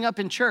growing up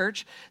in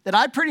church that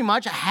I pretty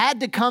much had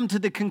to come to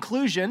the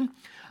conclusion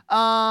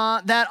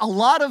that a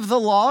lot of the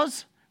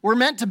laws were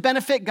meant to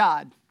benefit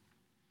God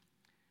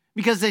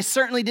because they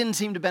certainly didn't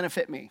seem to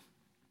benefit me.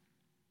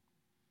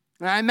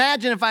 And I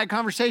imagine if I had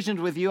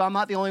conversations with you, I'm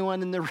not the only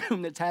one in the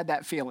room that's had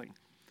that feeling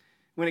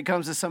when it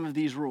comes to some of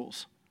these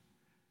rules.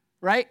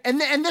 Right? And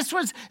this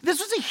was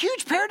a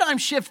huge paradigm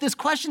shift, this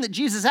question that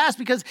Jesus asked,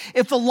 because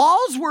if the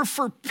laws were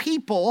for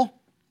people,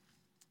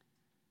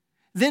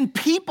 then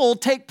people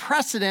take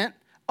precedent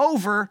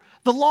over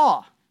the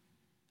law.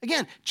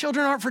 Again,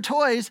 children aren't for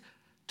toys,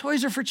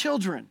 toys are for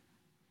children.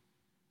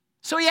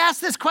 So he asked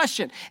this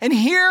question, and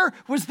here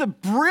was the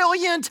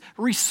brilliant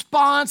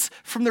response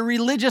from the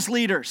religious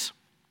leaders.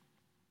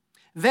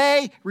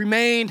 They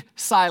remained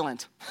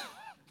silent.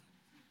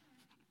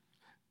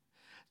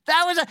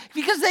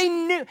 Because they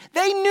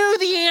knew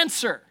the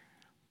answer.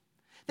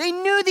 They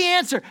knew the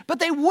answer, but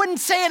they wouldn't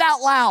say it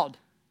out loud.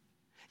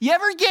 You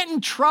ever get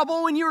in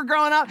trouble when you were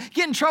growing up?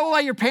 Get in trouble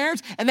by your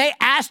parents and they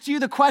asked you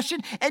the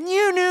question and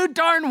you knew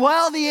darn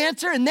well the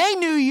answer and they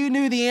knew you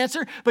knew the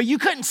answer, but you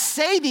couldn't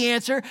say the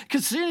answer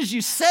because as soon as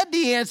you said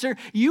the answer,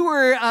 you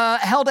were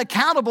held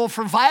accountable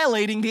for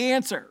violating the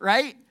answer,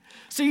 right?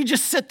 So you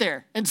just sit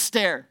there and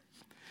stare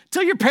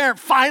until your parent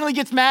finally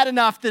gets mad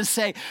enough to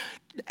say,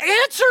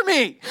 answer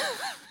me,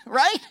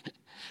 right?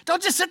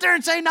 Don't just sit there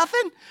and say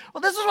nothing.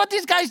 Well, this is what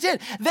these guys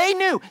did. They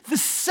knew the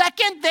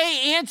second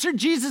they answered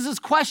Jesus'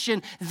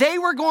 question, they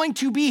were going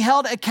to be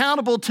held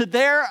accountable to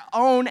their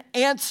own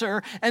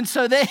answer. And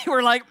so they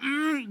were like,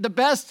 the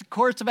best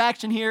course of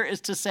action here is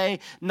to say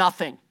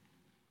nothing.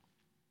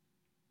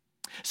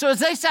 So as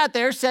they sat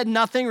there, said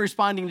nothing,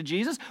 responding to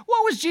Jesus,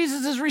 what was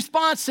Jesus'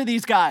 response to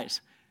these guys?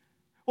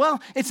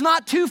 Well, it's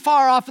not too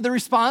far off of the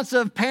response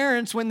of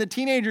parents when the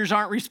teenagers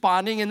aren't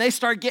responding and they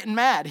start getting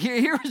mad.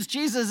 Here was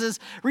Jesus'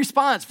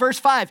 response. Verse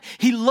 5,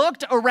 he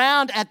looked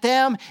around at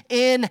them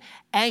in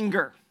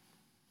anger.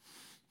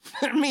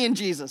 Me and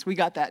Jesus, we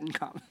got that in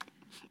common.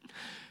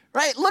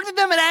 Right? Looked at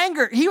them in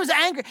anger. He was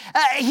angry.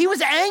 He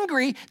was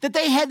angry that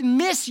they had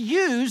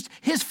misused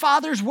his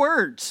father's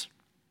words.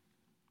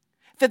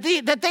 That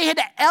they had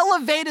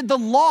elevated the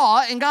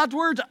law and God's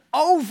words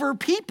over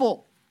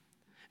people.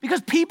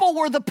 Because people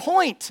were the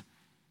point.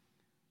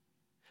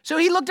 So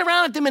he looked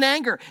around at them in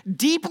anger,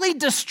 deeply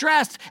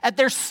distressed at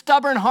their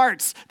stubborn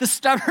hearts, the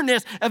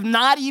stubbornness of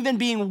not even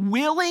being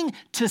willing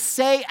to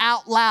say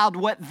out loud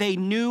what they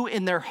knew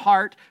in their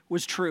heart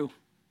was true.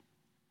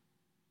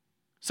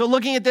 So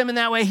looking at them in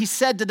that way, he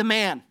said to the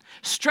man,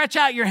 stretch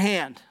out your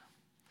hand.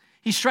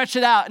 He stretched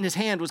it out and his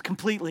hand was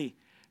completely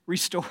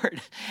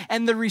restored.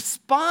 And the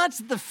response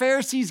the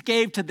Pharisees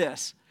gave to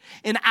this,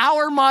 in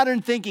our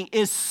modern thinking,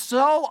 is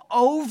so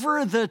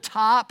over the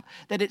top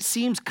that it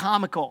seems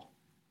comical.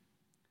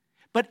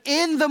 But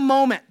in the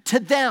moment, to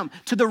them,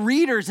 to the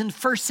readers in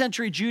first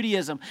century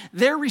Judaism,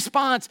 their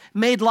response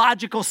made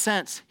logical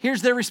sense.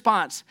 Here's their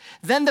response.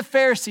 Then the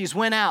Pharisees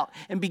went out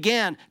and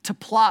began to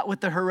plot with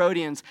the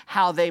Herodians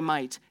how they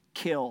might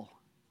kill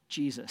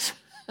Jesus.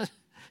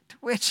 To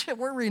which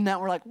we're reading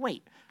that, we're like,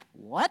 wait,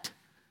 what?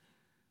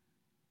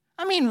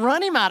 I mean,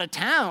 run him out of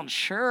town,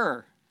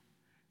 sure.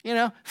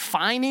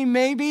 Fine him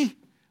maybe.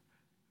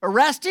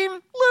 Arrest him,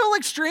 a little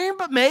extreme,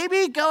 but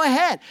maybe, go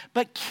ahead.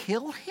 But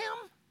kill him?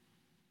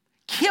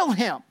 Kill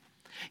him.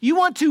 You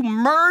want to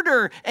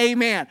murder a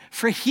man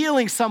for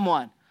healing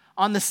someone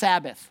on the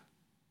Sabbath.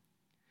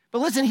 But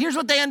listen, here's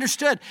what they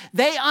understood.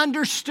 They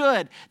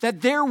understood that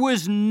there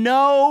was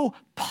no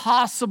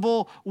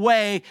possible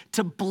way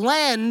to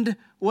blend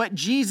what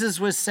Jesus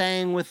was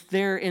saying with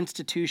their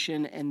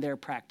institution and their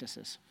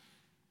practices.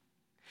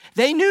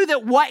 They knew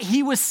that what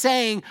he was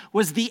saying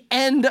was the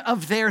end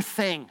of their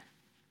thing.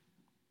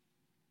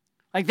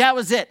 Like that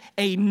was it.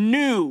 A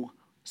new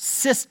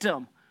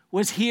system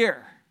was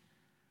here,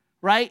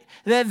 right?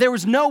 There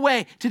was no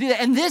way to do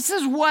that. And this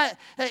is what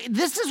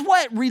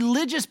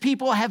religious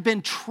people have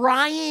been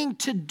trying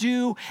to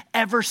do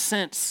ever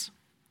since.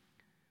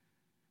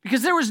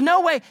 Because there was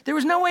no way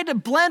to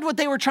blend what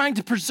they were trying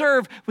to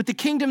preserve with the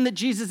kingdom that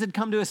Jesus had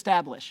come to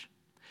establish.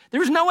 There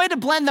was no way to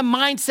blend the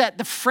mindset,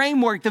 the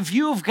framework, the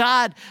view of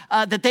God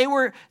that they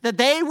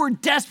were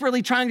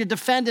desperately trying to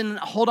defend and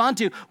hold on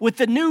to with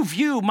the new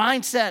view,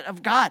 mindset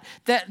of God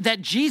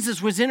that Jesus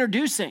was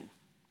introducing.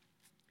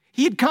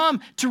 He had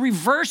come to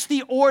reverse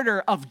the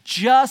order of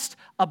just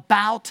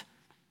about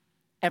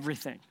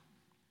everything.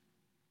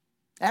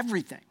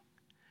 Everything.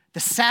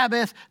 The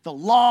Sabbath, the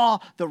law,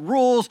 the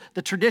rules,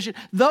 the tradition,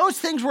 those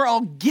things were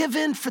all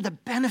given for the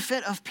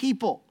benefit of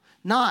people,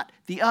 not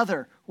the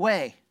other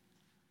way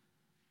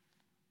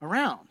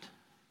around.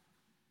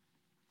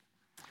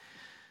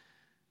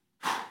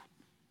 And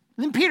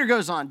then Peter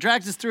goes on,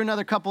 drags us through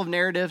another couple of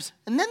narratives,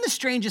 and then the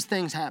strangest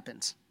things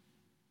happens.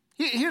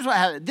 Here's what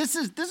happened. This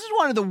is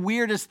one of the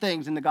weirdest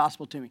things in the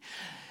gospel to me.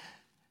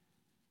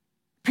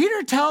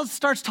 Peter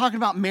starts talking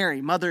about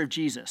Mary, mother of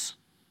Jesus.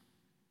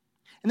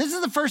 And this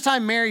is the first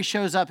time Mary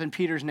shows up in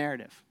Peter's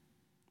narrative,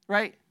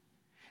 right?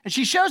 And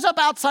she shows up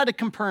outside of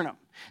Capernaum,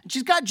 and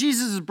she's got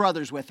Jesus'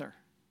 brothers with her.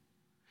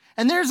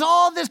 And there's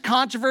all this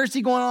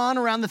controversy going on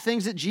around the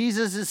things that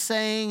Jesus is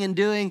saying and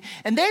doing.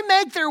 And they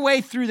make their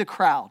way through the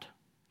crowd.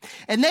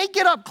 And they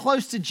get up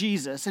close to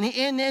Jesus. And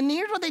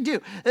here's what they do.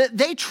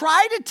 They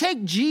try to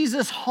take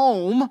Jesus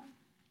home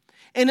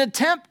in an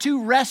attempt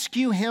to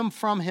rescue him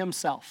from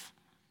himself.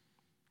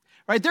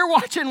 Right? They're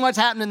watching what's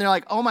happening. They're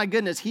like, oh my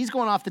goodness, he's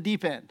going off the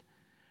deep end.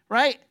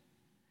 Right?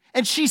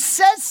 And she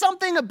says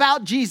something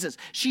about Jesus.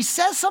 She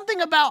says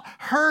something about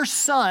her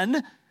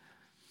son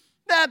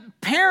that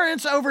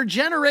parents over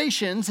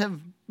generations have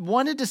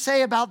wanted to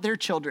say about their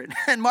children.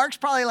 And Mark's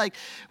probably like,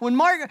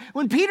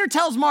 when Peter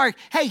tells Mark,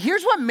 hey,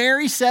 here's what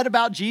Mary said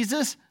about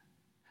Jesus,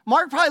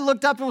 Mark probably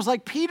looked up and was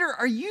like, Peter,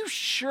 are you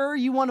sure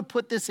you want to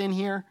put this in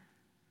here?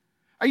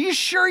 Are you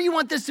sure you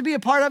want this to be a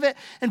part of it?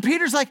 And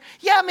Peter's like,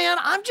 yeah, man,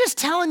 I'm just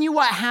telling you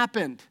what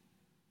happened.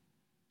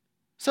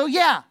 So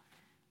yeah,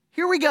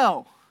 here we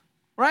go,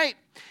 right?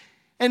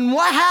 And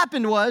what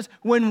happened was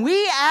when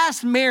we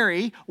asked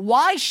Mary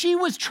why she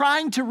was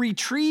trying to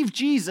retrieve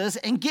Jesus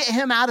and get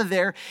him out of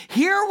there,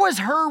 here was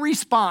her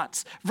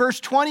response. Verse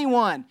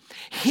 21,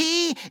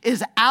 he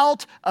is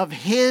out of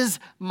his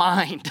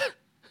mind.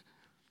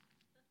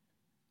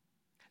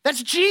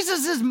 That's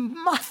Jesus'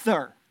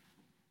 mother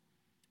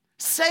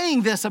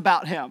saying this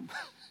about him.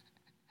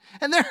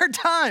 And there are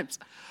times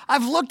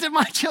I've looked at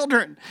my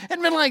children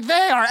and been like,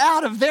 they are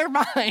out of their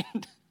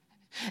mind.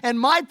 And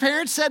my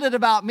parents said it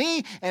about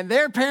me, and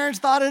their parents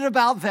thought it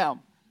about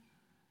them.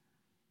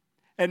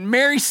 And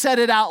Mary said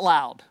it out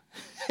loud.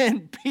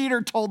 And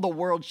Peter told the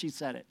world she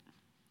said it.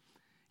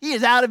 He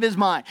is out of his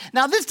mind.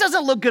 Now, this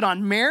doesn't look good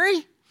on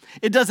Mary.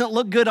 It doesn't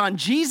look good on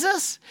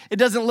Jesus. It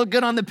doesn't look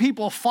good on the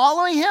people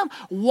following him.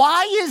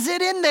 Why is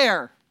it in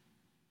there?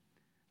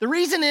 The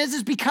reason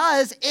is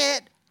because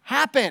it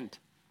happened.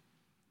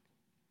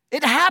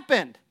 It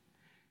happened.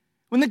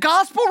 When the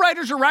gospel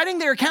writers are writing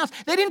their accounts,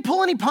 they didn't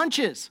pull any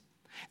punches.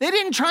 They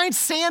didn't try and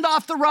sand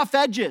off the rough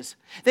edges.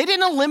 They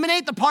didn't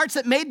eliminate the parts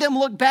that made them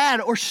look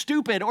bad or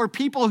stupid or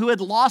people who had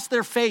lost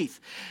their faith.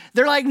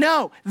 They're like,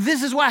 no,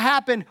 this is what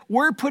happened.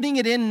 We're putting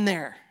it in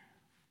there.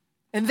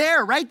 And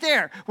there, right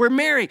there, where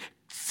Mary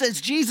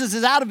says Jesus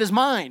is out of his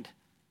mind,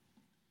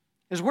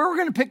 is where we're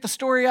going to pick the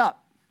story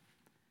up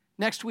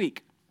next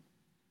week.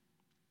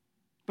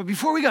 But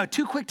before we go,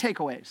 2 quick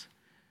takeaways.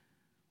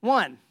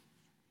 1,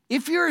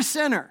 if you're a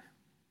sinner,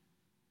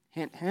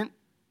 hint, hint,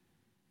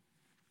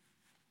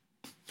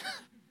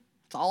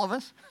 it's all of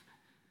us,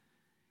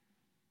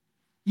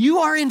 you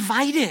are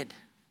invited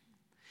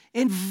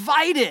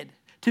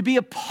to be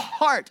a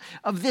part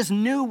of this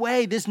new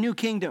way, this new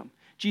kingdom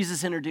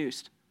Jesus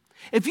introduced.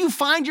 If you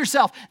find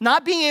yourself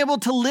not being able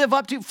to live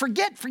up to,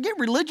 forget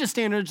religious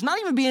standards, not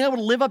even being able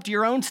to live up to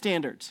your own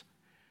standards,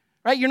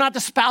 right? You're not the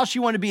spouse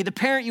you want to be, the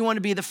parent you want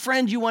to be, the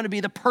friend you want to be,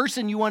 the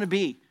person you want to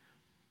be,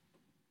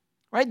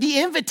 right?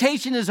 The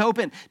invitation is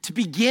open to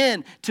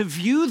begin to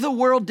view the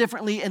world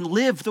differently and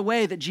live the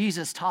way that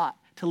Jesus taught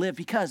to live,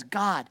 because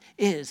God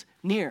is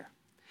near.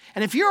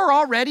 And if you're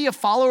already a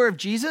follower of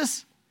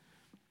Jesus,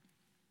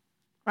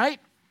 right,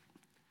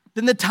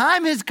 then the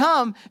time has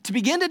come to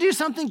begin to do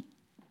something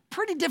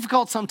pretty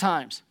difficult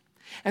sometimes.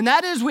 And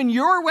that is when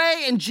your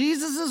way and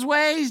Jesus'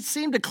 way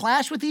seem to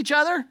clash with each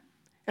other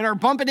and are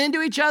bumping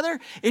into each other,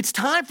 it's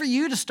time for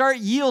you to start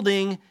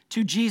yielding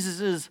to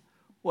Jesus'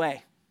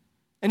 way.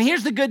 And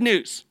here's the good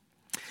news.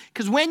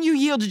 Because when you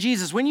yield to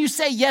Jesus, when you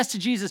say yes to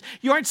Jesus,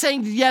 you aren't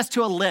saying yes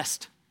to a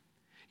list.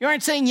 You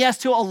aren't saying yes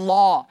to a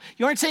law.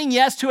 You aren't saying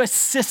yes to a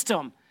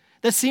system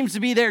that seems to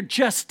be there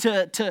just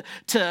to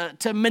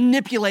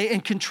manipulate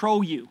and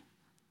control you.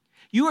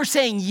 You are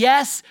saying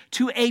yes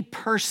to a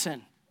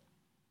person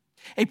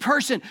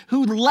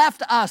who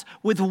left us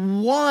with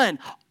one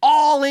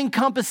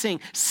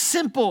all-encompassing,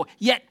 simple,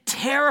 yet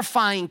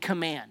terrifying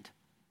command,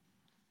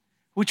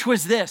 which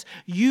was this: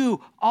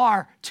 you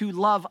are to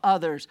love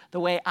others the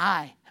way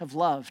I have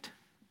loved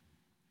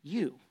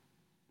you.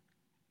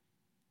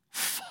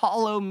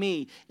 Follow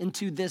me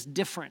into this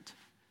different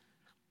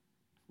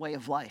way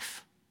of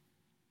life.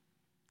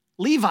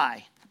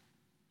 Levi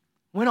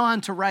went on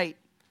to write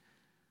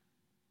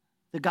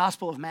the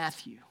Gospel of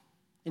Matthew.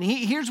 And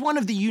here's one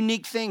of the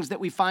unique things that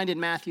we find in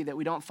Matthew that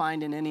we don't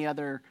find in any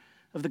other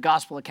of the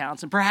gospel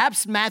accounts. And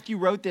perhaps Matthew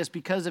wrote this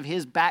because of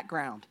his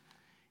background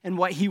and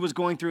what he was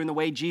going through and the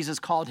way Jesus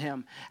called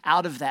him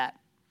out of that.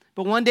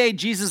 But one day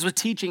Jesus was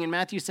teaching, and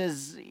Matthew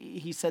says,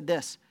 he said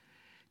this: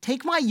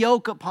 take my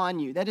yoke upon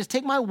you. That is,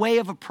 take my way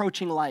of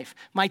approaching life,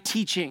 my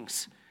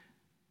teachings,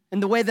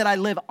 and the way that I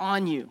live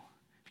on you,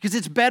 because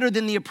it's better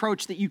than the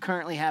approach that you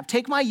currently have.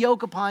 Take my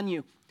yoke upon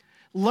you.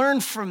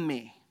 Learn from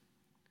me,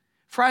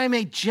 for I am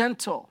a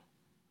gentle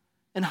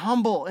and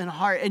humble in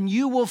heart, and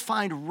you will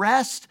find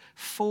rest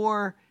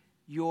for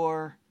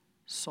your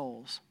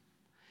souls.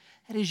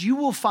 That is, you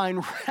will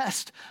find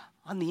rest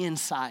on the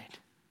inside.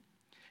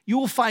 You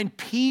will find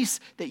peace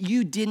that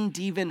you didn't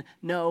even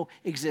know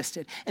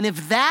existed. And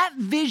if that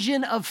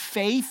vision of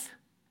faith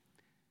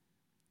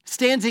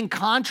stands in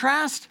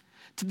contrast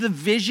to the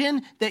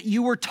vision that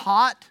you were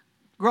taught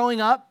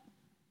growing up,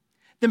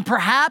 then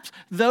perhaps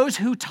those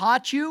who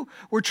taught you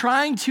were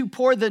trying to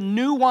pour the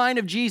new wine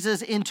of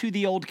Jesus into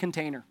the old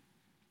container.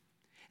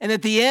 And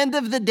at the end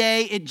of the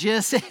day, it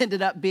just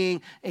ended up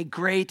being a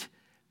great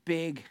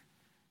big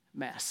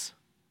mess.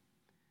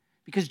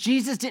 Because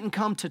Jesus didn't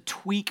come to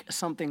tweak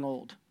something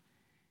old.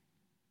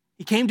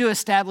 He came to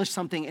establish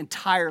something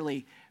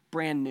entirely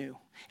brand new.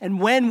 And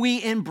when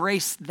we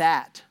embrace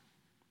that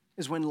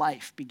is when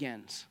life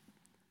begins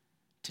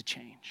to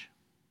change.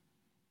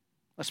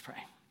 Let's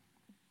pray.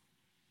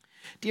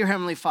 Dear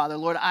Heavenly Father,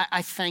 Lord,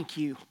 I thank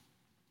you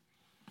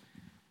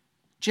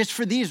just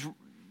for these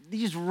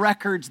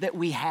records that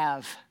we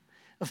have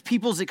of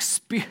people's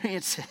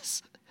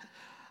experiences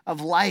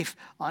of life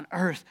on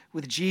earth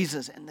with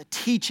Jesus and the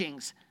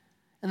teachings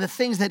and the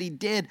things that he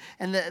did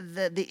and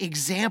the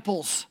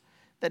examples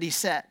that he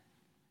set,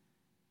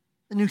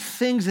 the new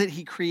things that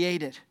he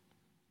created.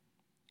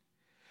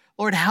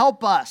 Lord,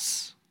 help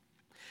us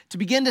to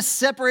begin to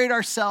separate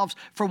ourselves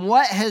from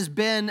what has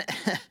been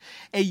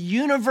a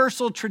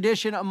universal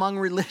tradition among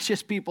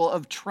religious people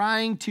of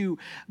trying to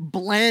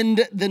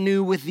blend the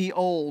new with the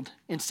old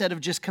instead of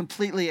just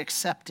completely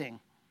accepting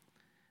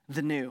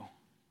the new.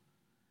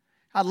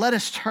 God, let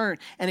us turn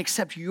and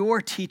accept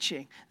your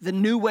teaching, the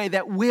new way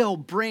that will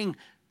bring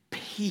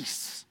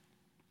peace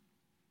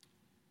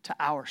to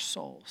our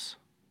souls.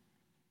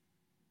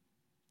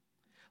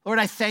 Lord,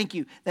 I thank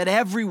you that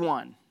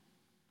everyone,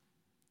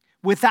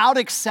 without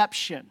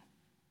exception,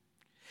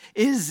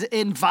 is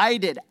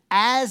invited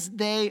as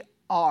they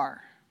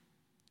are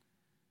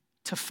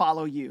to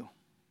follow you.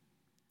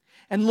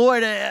 And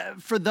Lord,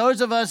 for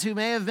those of us who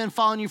may have been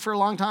following you for a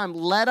long time,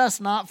 let us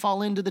not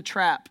fall into the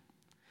trap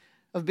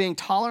of being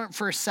tolerant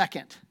for a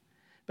second,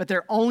 but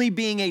there only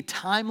being a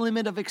time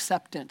limit of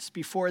acceptance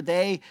before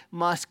they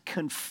must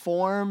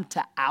conform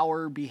to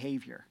our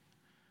behavior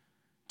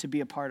to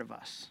be a part of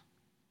us.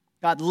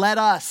 God, let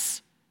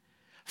us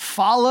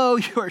follow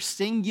your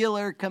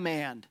singular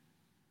command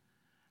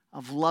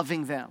of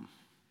loving them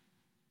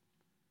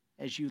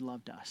as you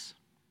loved us.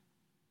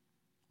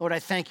 Lord, I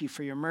thank you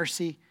for your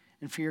mercy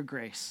and for your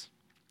grace.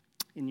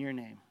 In your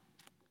name,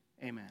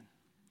 amen.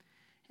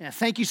 Yeah,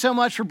 thank you so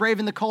much for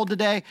braving the cold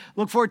today.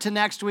 Look forward to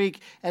next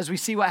week as we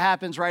see what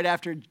happens right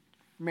after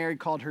Mary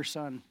called her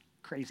son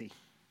crazy.